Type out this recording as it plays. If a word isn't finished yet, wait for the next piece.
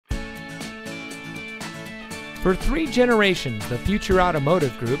For 3 generations, the Future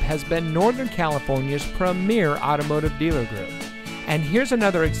Automotive Group has been Northern California's premier automotive dealer group. And here's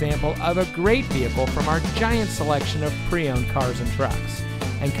another example of a great vehicle from our giant selection of pre-owned cars and trucks.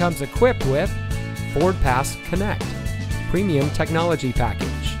 And comes equipped with Ford Pass Connect, Premium Technology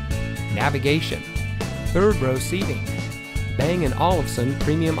Package, Navigation, 3rd row seating, Bang & Olufsen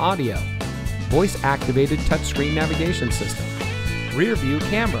Premium Audio, Voice-activated touchscreen navigation system, Rear View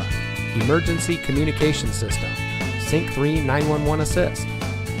Camera, Emergency Communication System, Sync 3 911 Assist,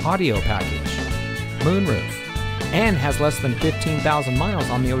 Audio Package, Moonroof, and has less than 15,000 miles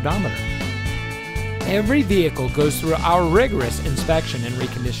on the odometer. Every vehicle goes through our rigorous inspection and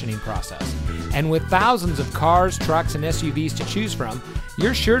reconditioning process. And with thousands of cars, trucks, and SUVs to choose from,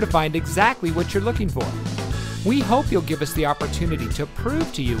 you're sure to find exactly what you're looking for. We hope you'll give us the opportunity to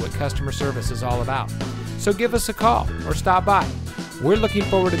prove to you what customer service is all about. So give us a call or stop by. We're looking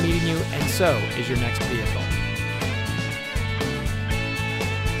forward to meeting you, and so is your next vehicle.